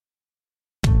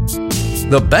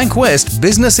The Bankwest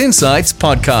Business Insights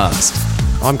Podcast.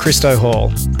 I'm Christo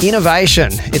Hall.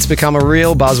 Innovation, it's become a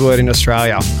real buzzword in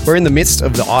Australia. We're in the midst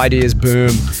of the ideas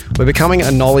boom. We're becoming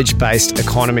a knowledge-based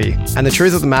economy. And the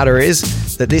truth of the matter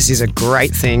is that this is a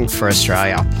great thing for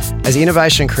Australia, as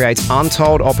innovation creates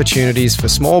untold opportunities for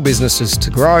small businesses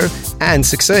to grow and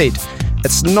succeed.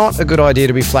 It's not a good idea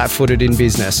to be flat-footed in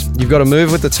business. You've got to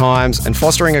move with the times, and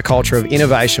fostering a culture of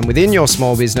innovation within your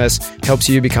small business helps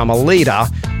you become a leader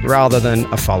rather than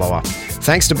a follower.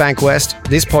 Thanks to Bankwest,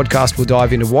 this podcast will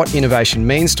dive into what innovation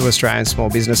means to Australian small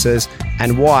businesses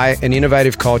and why an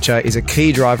innovative culture is a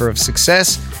key driver of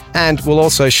success, and we'll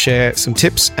also share some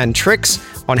tips and tricks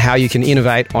on how you can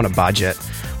innovate on a budget.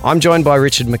 I'm joined by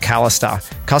Richard McAllister,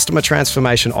 Customer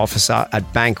Transformation Officer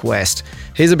at Bankwest.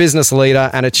 He's a business leader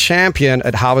and a champion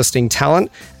at harvesting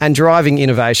talent and driving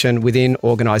innovation within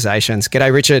organisations.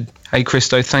 G'day, Richard. Hey,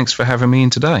 Christo. Thanks for having me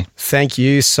in today. Thank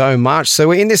you so much. So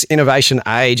we're in this innovation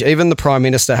age. Even the Prime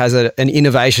Minister has an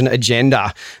innovation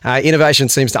agenda. Innovation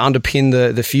seems to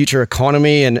underpin the future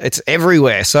economy, and it's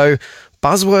everywhere. So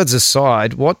buzzwords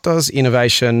aside, what does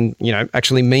innovation,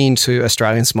 actually mean to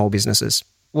Australian small businesses?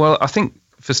 Well, I think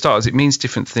for starters, it means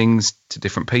different things to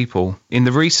different people. In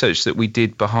the research that we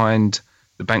did behind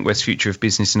the Bankwest Future of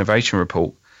Business Innovation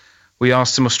report, we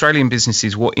asked some Australian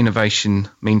businesses what innovation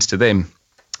means to them.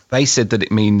 They said that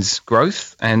it means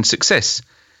growth and success.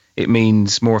 It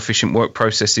means more efficient work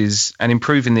processes and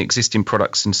improving the existing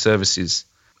products and services.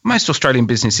 Most Australian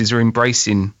businesses are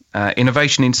embracing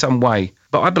innovation in some way,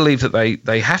 but I believe that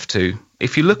they have to.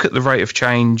 If you look at the rate of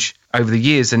change over the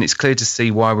years, then it's clear to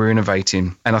see why we're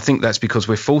innovating. And I think that's because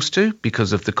we're forced to,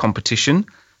 because of the competition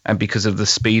and because of the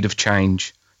speed of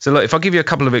change. So look, if I give you a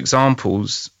couple of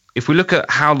examples, if we look at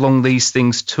how long these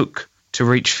things took to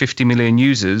reach 50 million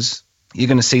users, you're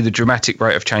going to see the dramatic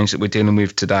rate of change that we're dealing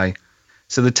with today.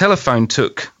 So the telephone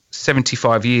took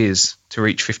 75 years to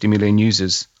reach 50 million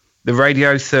users. The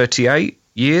radio, 38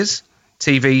 years.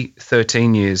 TV,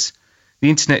 13 years. The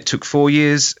internet took 4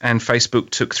 years and Facebook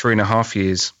took 3.5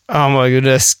 years. Oh my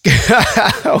goodness.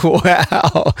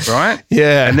 Wow. Right?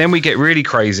 Yeah. And then we get really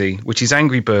crazy, which is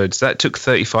Angry Birds. That took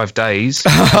 35 days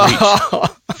to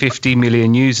reach 50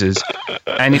 million users.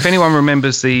 And if anyone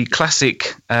remembers the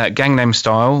classic Gangnam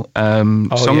Style song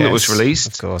that was released,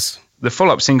 of course, the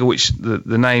follow-up single, which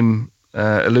the name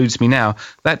eludes me now,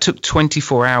 that took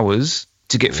 24 hours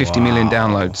to get 50 million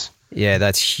downloads. Yeah,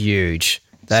 that's huge.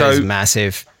 That is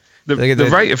massive. The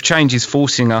rate of change is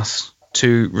forcing us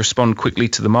to respond quickly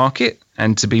to the market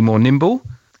and to be more nimble.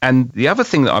 And the other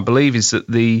thing that I believe is that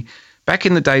back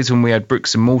in the days when we had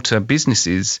bricks and mortar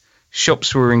businesses,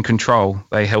 shops were in control.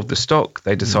 They held the stock.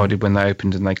 They decided when they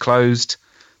opened and they closed.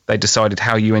 They decided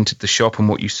how you entered the shop and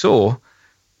what you saw.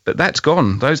 But that's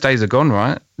gone. Those days are gone,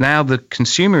 right? Now the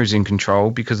consumer is in control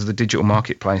because of the digital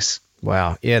marketplace.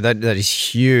 Wow. Yeah, that is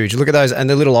huge. Look at those and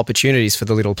the little opportunities for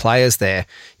the little players there.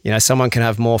 Someone can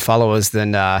have more followers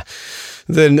than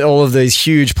all of these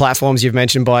huge platforms you've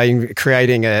mentioned by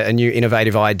creating a new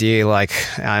innovative idea like,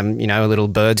 a little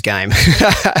birds game.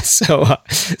 So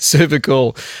super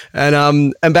cool.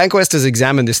 And Bankwest has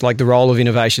examined this, like the role of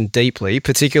innovation deeply,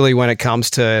 particularly when it comes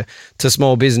to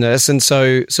small business. And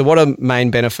so what are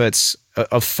main benefits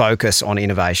of focus on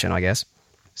innovation, I guess?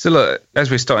 So look,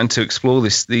 as we're starting to explore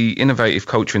this, the innovative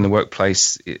culture in the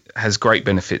workplace, it has great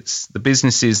benefits. The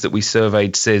businesses that we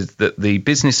surveyed said that the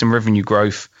business and revenue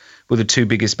growth were the two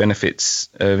biggest benefits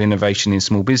of innovation in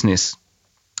small business.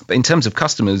 But in terms of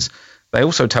customers, they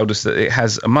also told us that it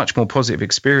has a much more positive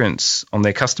experience on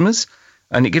their customers,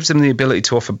 and it gives them the ability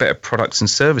to offer better products and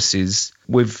services.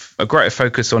 With a greater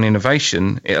focus on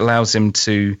innovation, it allows them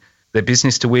their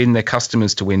business to win, their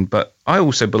customers to win. But I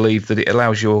also believe that it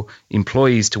allows your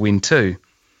employees to win too.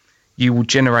 You will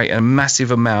generate a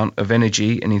massive amount of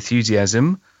energy and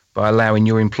enthusiasm by allowing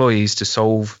your employees to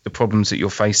solve the problems that you're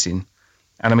facing.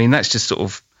 And I mean, that's just sort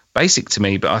of basic to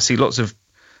me, but I see lots of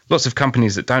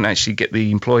companies that don't actually get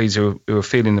the employees who are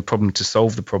feeling the problem to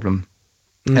solve the problem.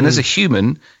 And as a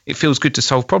human, it feels good to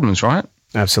solve problems, right?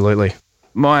 Absolutely.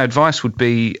 My advice would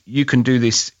be you can do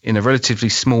this in a relatively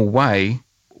small way.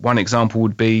 One example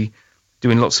would be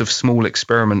doing lots of small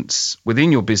experiments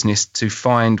within your business to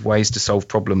find ways to solve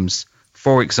problems.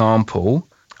 For example,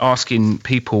 asking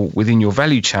people within your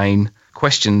value chain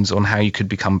questions on how you could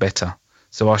become better.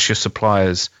 So ask your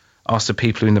suppliers, ask the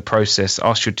people in the process,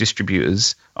 ask your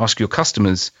distributors, ask your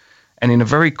customers. And in a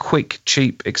very quick,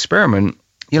 cheap experiment,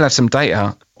 you'll have some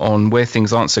data on where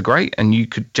things aren't so great, and you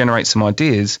could generate some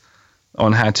ideas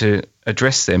on how to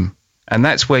address them. And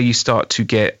that's where you start to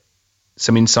get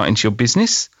some insight into your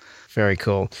business. Very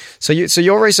cool. So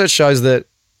your research shows that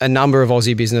a number of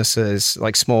Aussie businesses,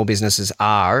 like small businesses,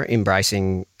 are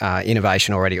embracing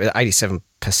innovation already, 87%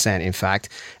 in fact.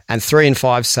 And 3 in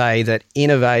 5 say that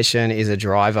innovation is a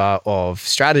driver of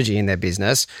strategy in their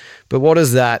business. But what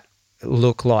does that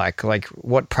look like? Like,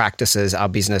 what practices are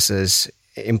businesses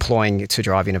employing to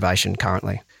drive innovation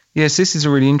currently? Yes, this is a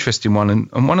really interesting one.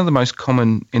 And one of the most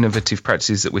common innovative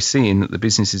practices that we're seeing that the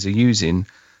businesses are using,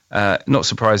 not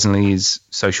surprisingly, is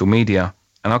social media.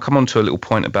 And I'll come on to a little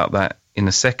point about that in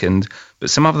a second. But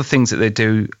some other things that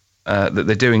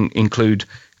they're doing include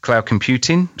cloud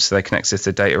computing, so they can access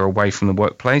their data away from the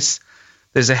workplace.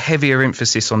 There's a heavier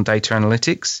emphasis on data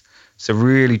analytics, so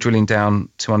really drilling down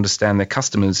to understand their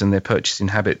customers and their purchasing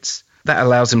habits. That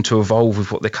allows them to evolve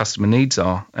with what their customer needs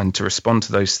are and to respond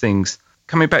to those things.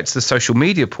 Coming back to the social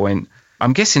media point,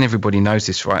 I'm guessing everybody knows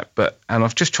this, right? And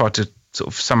I've just tried to sort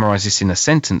of summarize this in a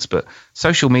sentence, but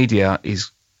social media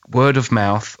is word of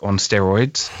mouth on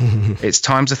steroids. It's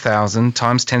times 1,000,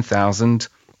 times 10,000.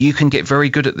 You can get very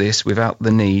good at this without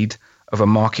the need of a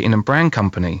marketing and brand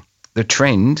company. The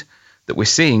trend that we're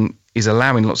seeing is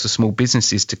allowing lots of small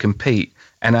businesses to compete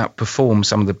and outperform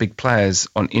some of the big players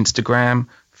on Instagram,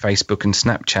 Facebook and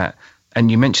Snapchat. And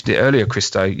you mentioned it earlier,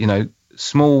 Christo,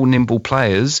 small, nimble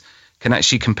players can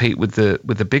actually compete with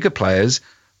the bigger players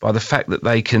by the fact that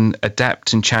they can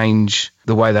adapt and change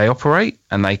the way they operate,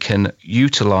 and they can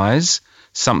utilize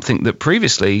something that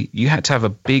previously you had to have a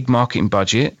big marketing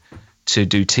budget to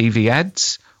do TV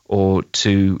ads or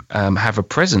to have a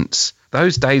presence.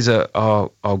 Those days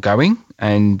are going,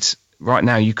 and right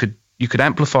now you could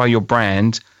amplify your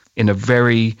brand in a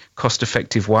very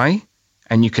cost-effective way,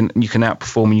 and you can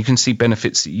outperform, and you can see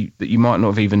benefits that you might not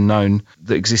have even known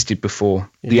that existed before.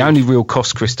 Yeah. The only real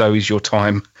cost, Christo, is your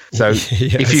time. So yes.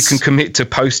 If you can commit to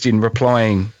posting,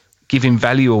 replying, giving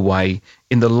value away,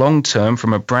 in the long term,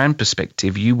 from a brand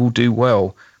perspective, you will do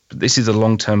well. But this is a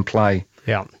long-term play.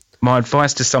 Yeah. My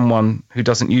advice to someone who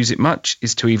doesn't use it much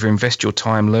is to either invest your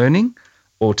time learning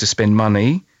or to spend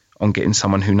money on getting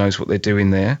someone who knows what they're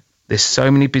doing there. There's so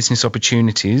many business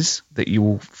opportunities that you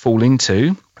will fall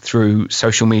into through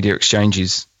social media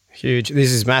exchanges. Huge.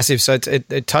 This is massive. So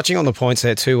touching on the points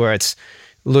there too, where it's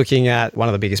looking at one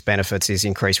of the biggest benefits is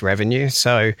increased revenue.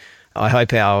 So I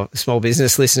hope our small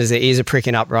business listeners, their ears are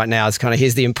pricking up right now. It's kind of,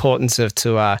 here's the importance of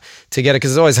to get it,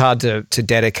 because it's always hard to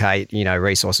dedicate,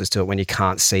 resources to it when you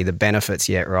can't see the benefits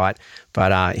yet, right?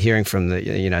 But hearing from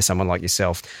someone like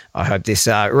yourself, I hope this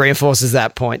reinforces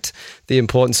that point, the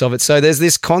importance of it. So there's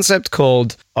this concept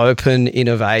called open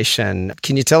innovation.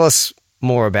 Can you tell us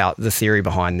more about the theory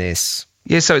behind this?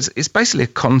 Yeah, so it's basically a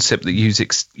concept that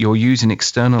you're using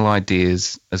external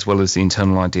ideas as well as the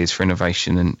internal ideas for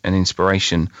innovation and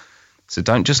inspiration. So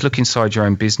don't just look inside your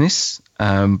own business,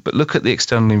 but look at the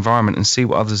external environment and see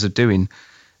what others are doing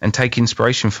and take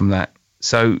inspiration from that.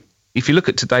 So if you look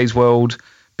at today's world,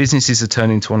 businesses are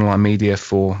turning to online media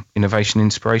for innovation and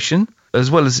inspiration,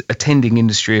 as well as attending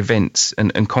industry events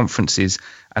and conferences.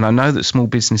 And I know that small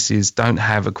businesses don't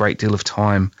have a great deal of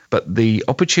time, but the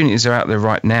opportunities are out there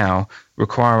right now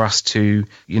require us to,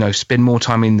 spend more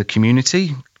time in the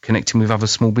community, connecting with other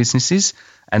small businesses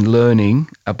and learning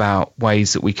about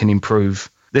ways that we can improve.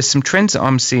 There's some trends that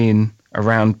I'm seeing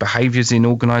around behaviors in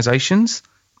organizations.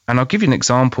 And I'll give you an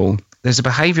example. There's a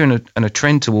behavior and a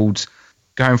trend towards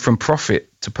going from profit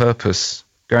to purpose,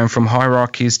 going from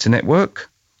hierarchies to network,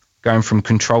 going from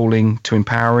controlling to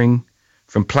empowering,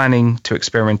 from planning to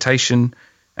experimentation,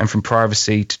 and from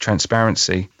privacy to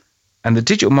transparency. And the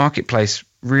digital marketplace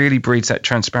really breeds that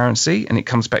transparency, and it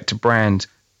comes back to brand.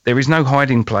 There is no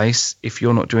hiding place if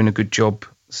you're not doing a good job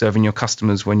serving your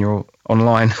customers when you're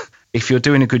online. If you're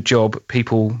doing a good job,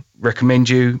 people recommend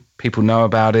you, people know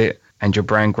about it, and your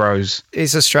brand grows.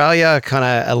 Is Australia kind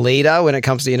of a leader when it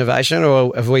comes to innovation,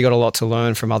 or have we got a lot to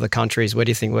learn from other countries? Where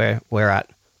do you think we're at?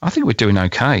 I think we're doing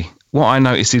okay. What I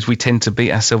notice is we tend to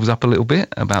beat ourselves up a little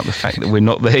bit about the fact that we're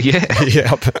not there yet.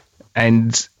 Yep.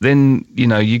 And then,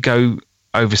 you go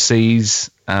overseas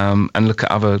and look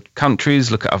at other countries,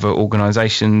 look at other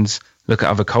organizations, look at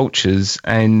other cultures,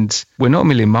 and we're not a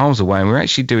million miles away, and we're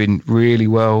actually doing really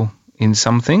well in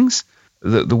some things.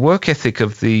 The work ethic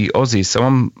of the Aussies, so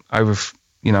I'm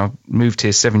moved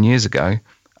here 7 years ago.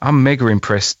 I'm mega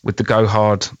impressed with the go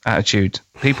hard attitude.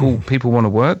 People want to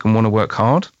work and want to work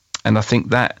hard. And I think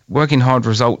that working hard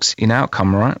results in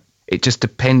outcome, right? It just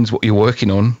depends what you're working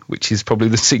on, which is probably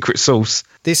the secret sauce.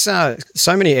 There's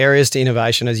so many areas to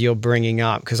innovation as you're bringing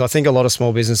up, because I think a lot of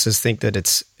small businesses think that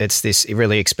it's this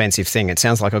really expensive thing. It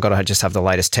sounds like I've got to just have the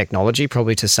latest technology,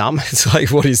 probably to some. It's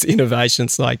like, what is innovation?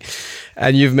 It's like,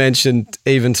 and you've mentioned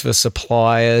even for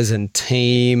suppliers and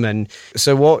team. And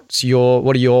so what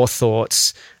are your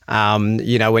thoughts When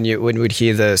we'd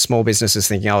hear the small businesses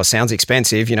thinking, oh, it sounds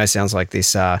expensive, sounds like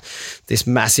this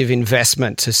massive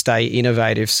investment to stay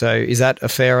innovative. So is that a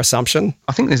fair assumption?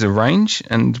 I think there's a range.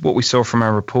 And what we saw from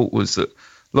our report was that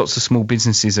lots of small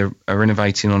businesses are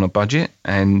innovating on a budget,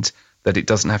 and that it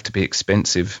doesn't have to be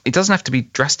expensive. It doesn't have to be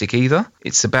drastic either.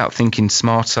 It's about thinking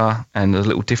smarter and a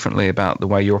little differently about the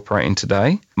way you're operating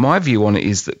today. My view on it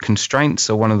is that constraints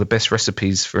are one of the best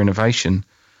recipes for innovation.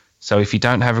 So if you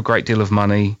don't have a great deal of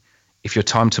money, if your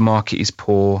time to market is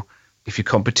poor, if your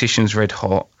competition's red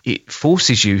hot, it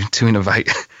forces you to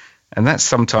innovate. And that's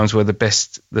sometimes where the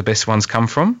best ones come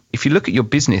from. If you look at your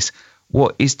business,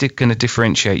 what is going to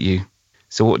differentiate you?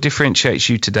 So what differentiates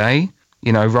you today,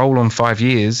 roll on 5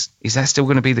 years, is that still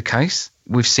going to be the case?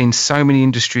 We've seen so many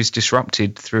industries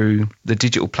disrupted through the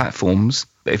digital platforms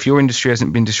that if your industry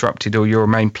hasn't been disrupted or you're a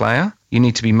main player, you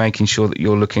need to be making sure that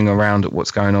you're looking around at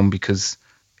what's going on, because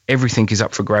everything is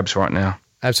up for grabs right now.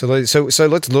 Absolutely. So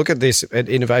let's look at this, at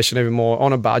innovation even more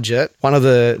on a budget. One of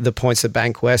the points that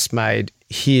Bankwest made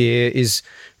here is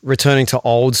returning to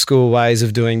old school ways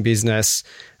of doing business.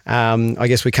 I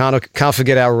guess we can't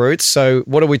forget our roots. So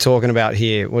what are we talking about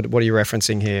here? What are you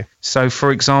referencing here? So,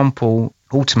 for example,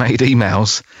 automated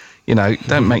emails,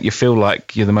 don't make you feel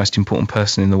like you're the most important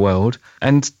person in the world.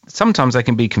 And sometimes they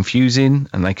can be confusing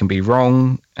and they can be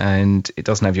wrong and it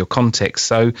doesn't have your context.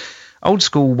 So old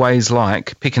school ways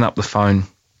like picking up the phone,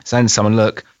 saying to someone,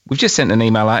 look, we've just sent an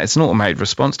email out. It's an automated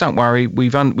response. Don't worry.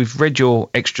 We've read your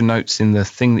extra notes in the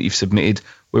thing that you've submitted.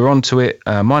 We're on to it.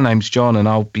 My name's John and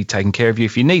I'll be taking care of you.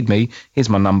 If you need me, here's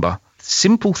my number.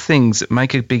 Simple things that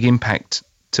make a big impact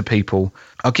to people.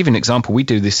 I'll give you an example. We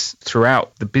do this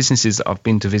throughout the businesses that I've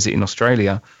been to visit in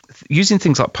Australia, using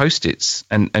things like Post-its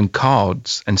and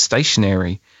cards and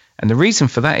stationery. And the reason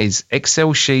for that is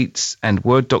Excel sheets and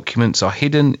Word documents are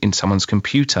hidden in someone's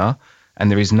computer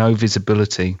and there is no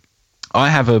visibility. I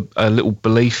have a little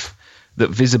belief that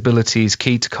visibility is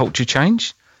key to culture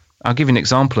change. I'll give you an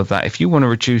example of that. If you want to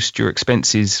reduce your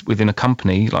expenses within a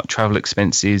company, like travel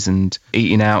expenses and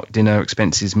eating out, dinner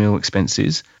expenses, meal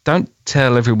expenses, don't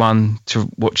tell everyone to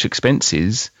watch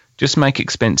expenses. Just make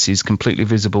expenses completely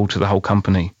visible to the whole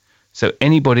company. So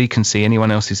anybody can see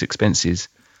anyone else's expenses.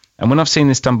 And when I've seen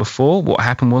this done before, what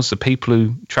happened was the people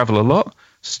who travel a lot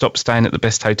stopped staying at the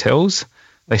best hotels.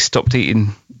 They stopped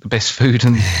eating the best food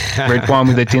and red wine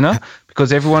with their dinner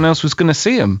because everyone else was going to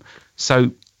see them.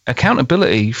 So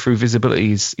accountability through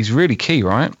visibility is really key,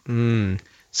 right?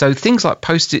 So things like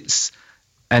Post-its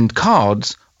and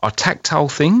cards are tactile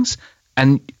things,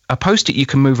 and a Post-it you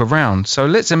can move around. So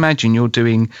let's imagine you're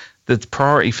doing the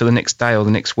priority for the next day or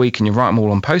the next week and you write them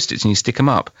all on Post-its and you stick them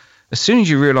up. As soon as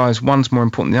you realize one's more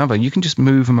important than the other, you can just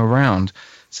move them around.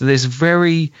 So there's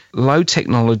very low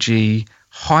technology,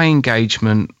 high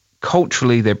engagement.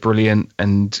 Culturally, they're brilliant,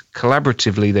 and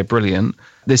collaboratively, they're brilliant.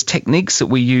 There's techniques that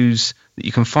we use that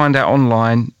you can find out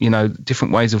online,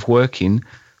 different ways of working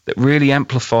that really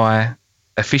amplify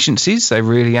efficiencies. They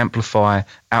really amplify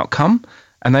outcome,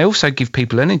 and they also give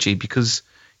people energy because,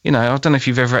 I don't know if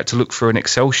you've ever had to look through an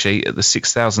Excel sheet at the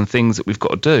 6,000 things that we've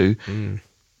got to do,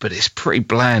 but it's pretty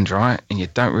bland, right? And you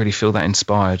don't really feel that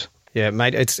inspired. Yeah,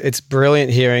 mate, it's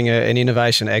brilliant hearing an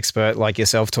innovation expert like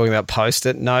yourself talking about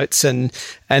Post-it notes and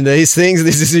these things.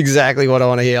 This is exactly what I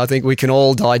want to hear. I think we can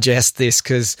all digest this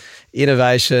because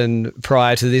innovation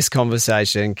prior to this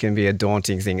conversation can be a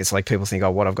daunting thing. It's like people think,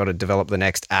 oh, I've got to develop the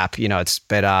next app. It's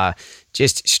better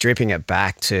just stripping it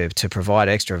back to provide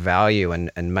extra value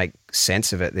and make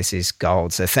sense of it. This is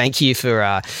gold. So thank you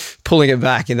for pulling it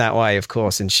back in that way, of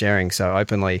course, and sharing so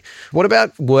openly. What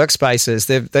about workspaces?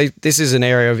 This is an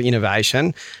area of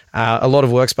innovation. A lot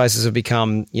of workspaces have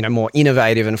become, more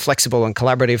innovative and flexible and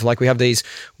collaborative. Like we have these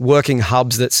working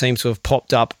hubs that seem to have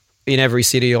popped up in every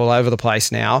city all over the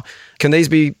place now. Can these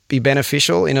be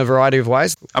beneficial in a variety of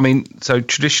ways? I mean, so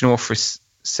traditional office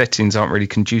settings aren't really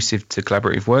conducive to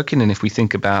collaborative working. And if we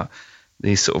think about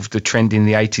the trend in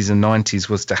the 80s and 90s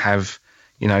was to have,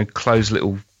 closed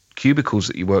little cubicles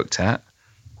that you worked at.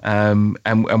 And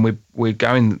we're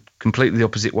going completely the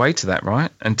opposite way to that,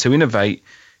 right? And to innovate,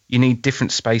 you need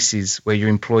different spaces where your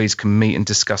employees can meet and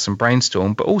discuss and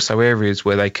brainstorm, but also areas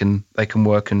where they can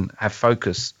work and have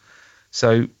focus.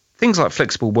 So things like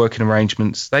flexible working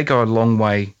arrangements, they go a long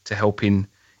way to helping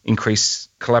increase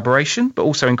collaboration, but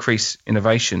also increase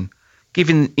innovation.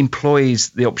 Giving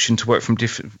employees the option to work from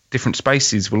different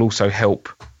spaces will also help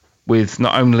with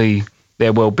not only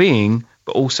their well-being,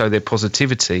 but also their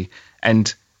positivity.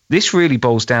 And this really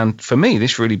boils down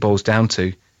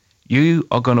to you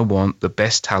are going to want the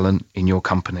best talent in your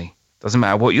company. Doesn't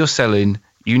matter what you're selling,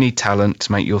 you need talent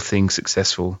to make your thing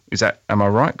successful. Am I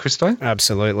right, Christo?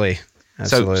 Absolutely.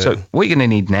 Absolutely. So what you're going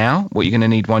to need now, what you're going to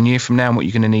need 1 year from now, and what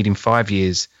you're going to need in 5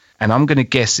 years. And I'm going to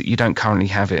guess that you don't currently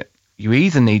have it. You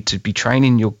either need to be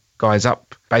training your guys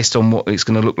up based on what it's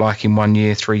going to look like in 1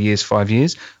 year, 3 years, 5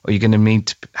 years, or you're going to need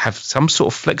to have some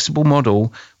sort of flexible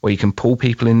model where you can pull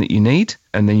people in that you need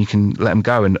and then you can let them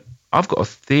go. And I've got a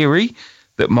theory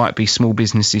that might be small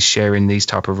businesses sharing these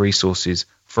type of resources.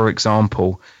 For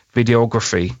example,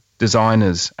 videography,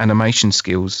 designers, animation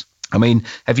skills. I mean,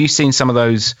 have you seen some of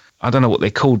those? I don't know what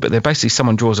they're called, but they're basically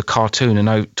someone draws a cartoon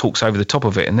and talks over the top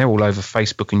of it, and they're all over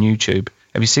Facebook and YouTube.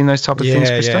 Have you seen those type of things,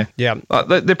 Krista? Yeah.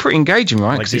 Like, they're pretty engaging,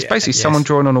 right? Because it's basically someone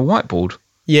drawing on a whiteboard.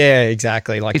 Yeah,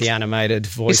 exactly. Like the animated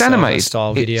voice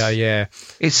style video. Yeah.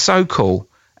 It's so cool.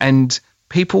 And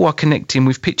people are connecting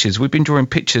with pictures. We've been drawing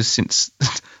pictures since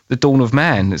the dawn of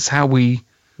man. It's how we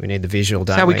need the visual,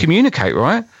 don't we? It's how we communicate,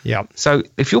 right? Yeah. So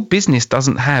if your business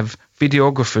doesn't have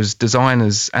videographers,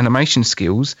 designers, animation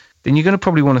skills, then you're going to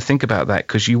probably want to think about that,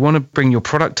 because you want to bring your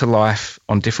product to life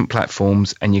on different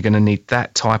platforms, and you're going to need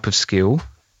that type of skill,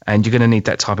 and you're going to need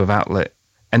that type of outlet.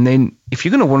 And then if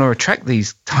you're going to want to attract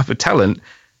these type of talent,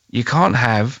 you can't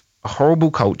have a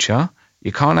horrible culture,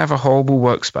 you can't have a horrible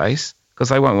workspace, because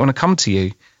they won't want to come to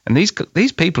you. And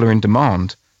these people are in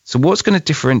demand. So what's going to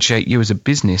differentiate you as a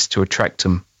business to attract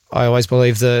them? I always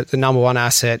believe the number one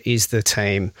asset is the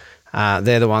team.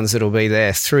 They're the ones that will be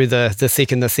there through the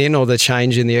thick and the thin, or the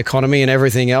change in the economy and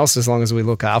everything else, as long as we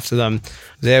look after them.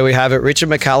 There we have it. Richard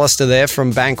McAllister there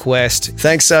from Bankwest.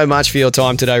 Thanks so much for your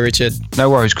time today, Richard. No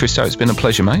worries, Christo. It's been a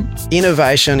pleasure, mate.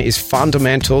 Innovation is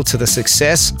fundamental to the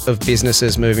success of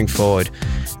businesses moving forward.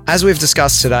 As we've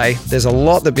discussed today, there's a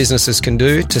lot that businesses can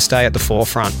do to stay at the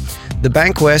forefront. The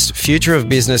Bankwest Future of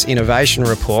Business Innovation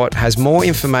Report has more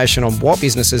information on what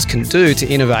businesses can do to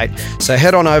innovate. So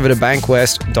head on over to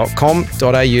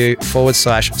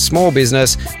bankwest.com.au/small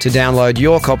business to download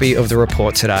your copy of the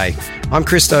report today. I'm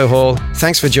Christo Hall.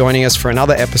 Thanks for joining us for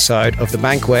another episode of the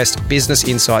Bankwest Business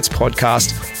Insights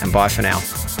podcast, and bye for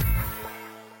now.